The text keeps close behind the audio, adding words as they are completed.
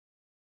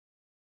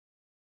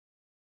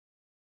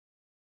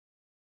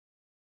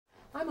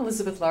I'm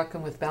Elizabeth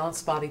Larkin with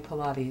Balanced Body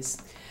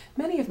Pilates.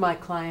 Many of my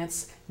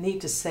clients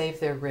need to save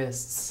their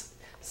wrists.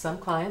 Some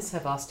clients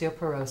have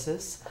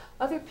osteoporosis.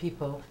 Other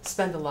people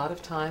spend a lot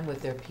of time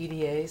with their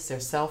PDAs, their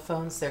cell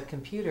phones, their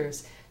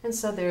computers, and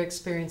so they're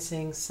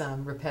experiencing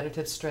some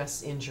repetitive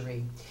stress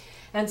injury.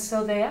 And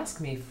so they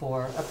ask me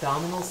for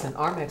abdominals and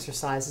arm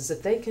exercises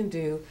that they can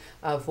do,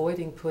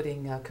 avoiding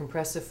putting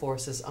compressive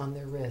forces on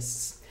their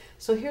wrists.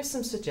 So here's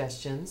some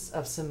suggestions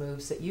of some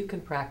moves that you can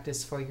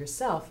practice for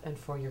yourself and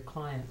for your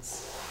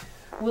clients.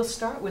 We'll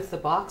start with the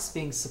box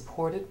being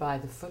supported by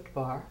the foot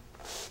bar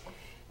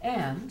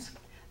and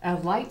a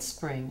light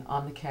spring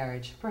on the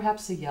carriage.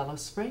 Perhaps a yellow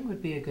spring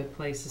would be a good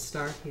place to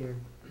start here.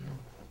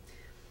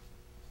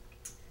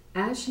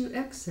 As you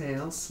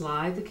exhale,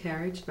 slide the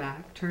carriage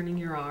back, turning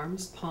your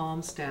arms,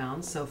 palms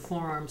down, so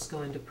forearms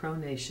go into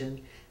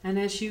pronation. And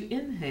as you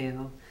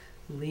inhale,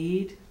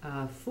 lead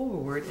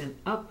forward and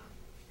up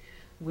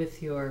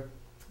with your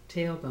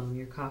tailbone,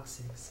 your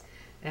coccyx.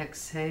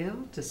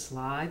 Exhale to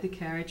slide the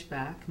carriage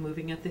back,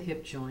 moving at the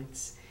hip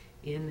joints.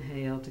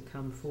 Inhale to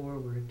come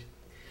forward.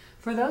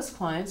 For those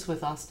clients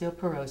with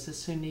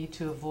osteoporosis who need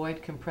to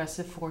avoid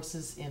compressive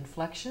forces in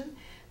flexion,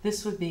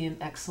 this would be an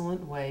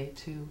excellent way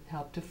to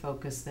help to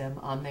focus them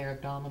on their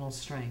abdominal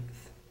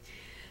strength.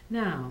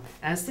 Now,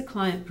 as the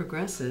client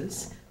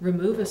progresses,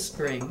 remove a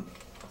spring,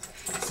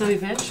 so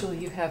eventually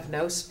you have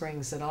no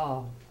springs at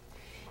all.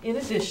 In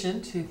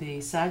addition to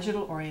the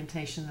sagittal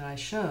orientation that I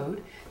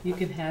showed, you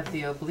can have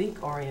the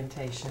oblique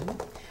orientation.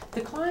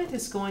 The client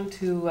is going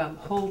to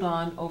hold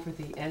on over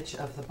the edge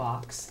of the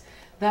box.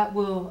 That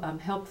will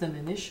help them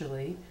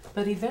initially,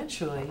 but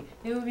eventually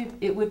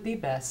it would be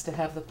best to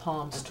have the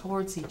palms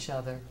towards each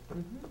other.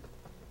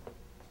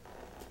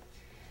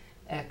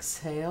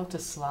 Exhale to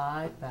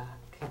slide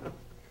back.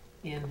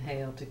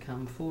 Inhale to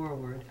come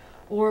forward.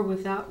 Or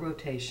without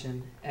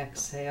rotation,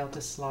 exhale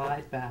to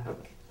slide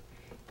back.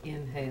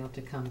 Inhale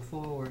to come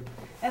forward,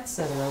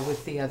 etc.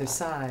 with the other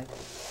side.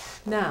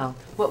 Now,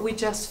 what we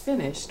just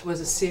finished was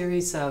a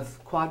series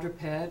of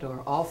quadruped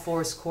or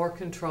all-fours core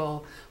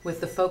control with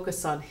the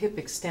focus on hip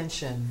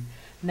extension.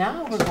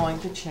 Now we're going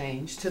to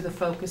change to the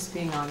focus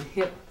being on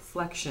hip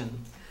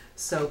flexion.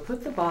 So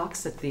put the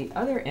box at the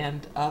other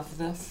end of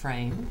the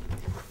frame.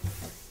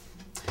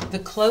 The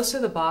closer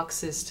the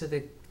box is to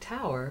the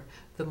tower,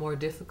 the more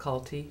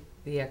difficulty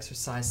the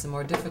exercise. The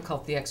more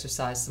difficult the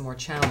exercise, the more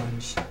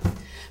challenge.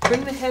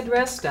 Bring the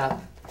headrest up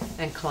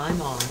and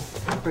climb on,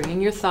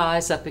 bringing your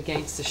thighs up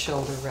against the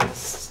shoulder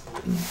rests.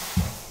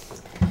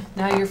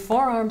 Now your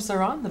forearms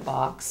are on the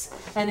box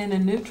and in a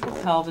neutral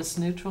pelvis,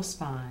 neutral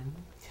spine.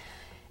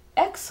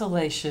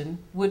 Exhalation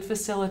would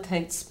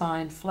facilitate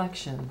spine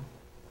flexion.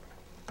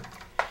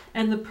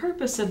 And the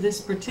purpose of this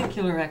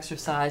particular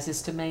exercise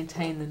is to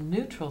maintain the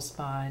neutral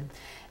spine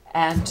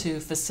and to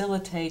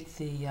facilitate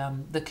the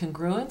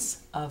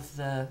congruence of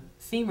the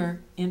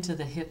femur into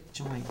the hip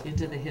joint,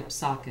 into the hip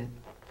socket.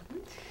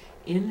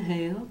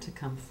 Inhale to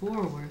come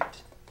forward,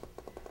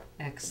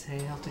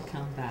 exhale to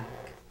come back.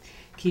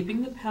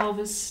 Keeping the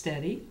pelvis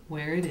steady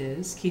where it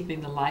is,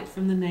 keeping the light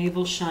from the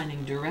navel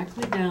shining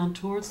directly down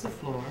towards the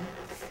floor.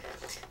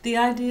 The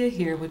idea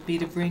here would be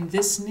to bring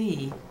this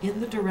knee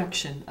in the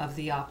direction of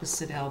the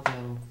opposite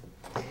elbow.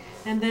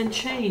 And then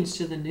change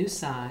to the new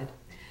side.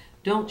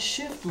 Don't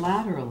shift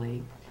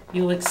laterally.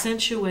 You'll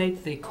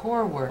accentuate the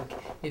core work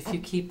if you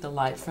keep the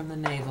light from the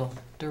navel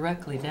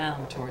directly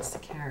down towards the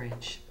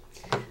carriage.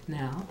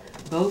 Now,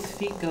 both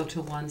feet go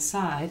to one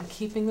side,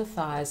 keeping the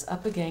thighs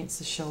up against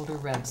the shoulder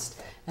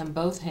rest, and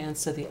both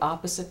hands to the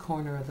opposite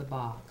corner of the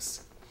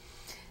box.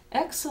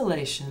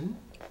 Exhalation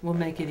will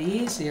make it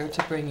easier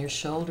to bring your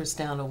shoulders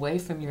down away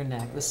from your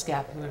neck with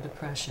scapular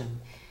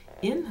depression.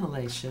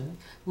 Inhalation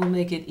will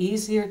make it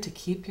easier to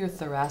keep your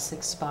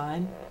thoracic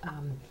spine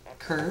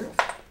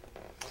curved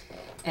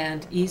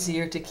and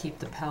easier to keep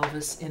the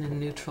pelvis in a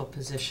neutral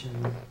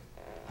position.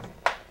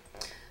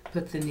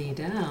 Put the knee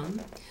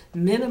down,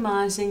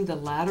 minimizing the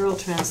lateral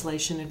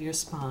translation of your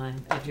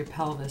spine, of your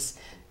pelvis,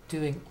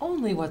 doing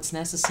only what's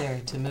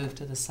necessary to move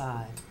to the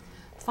side.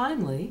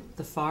 Finally,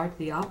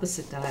 the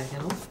opposite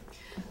diagonal,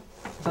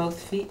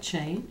 both feet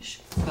change,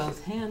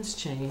 both hands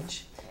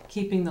change,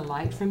 keeping the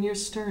light from your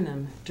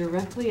sternum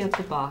directly at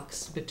the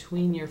box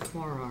between your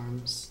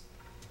forearms.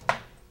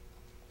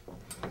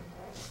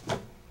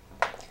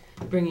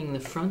 Bringing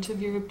the front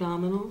of your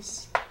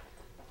abdominals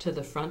to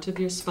the front of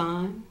your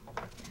spine,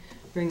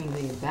 bringing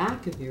the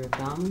back of your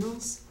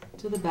abdominals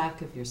to the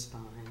back of your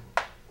spine.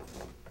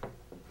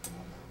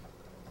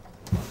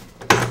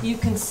 You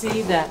can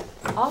see that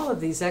all of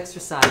these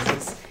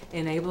exercises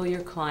enable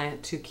your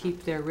client to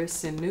keep their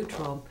wrists in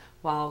neutral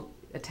while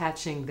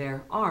attaching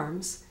their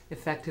arms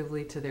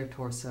effectively to their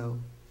torso.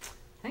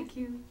 Thank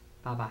you.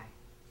 Bye-bye.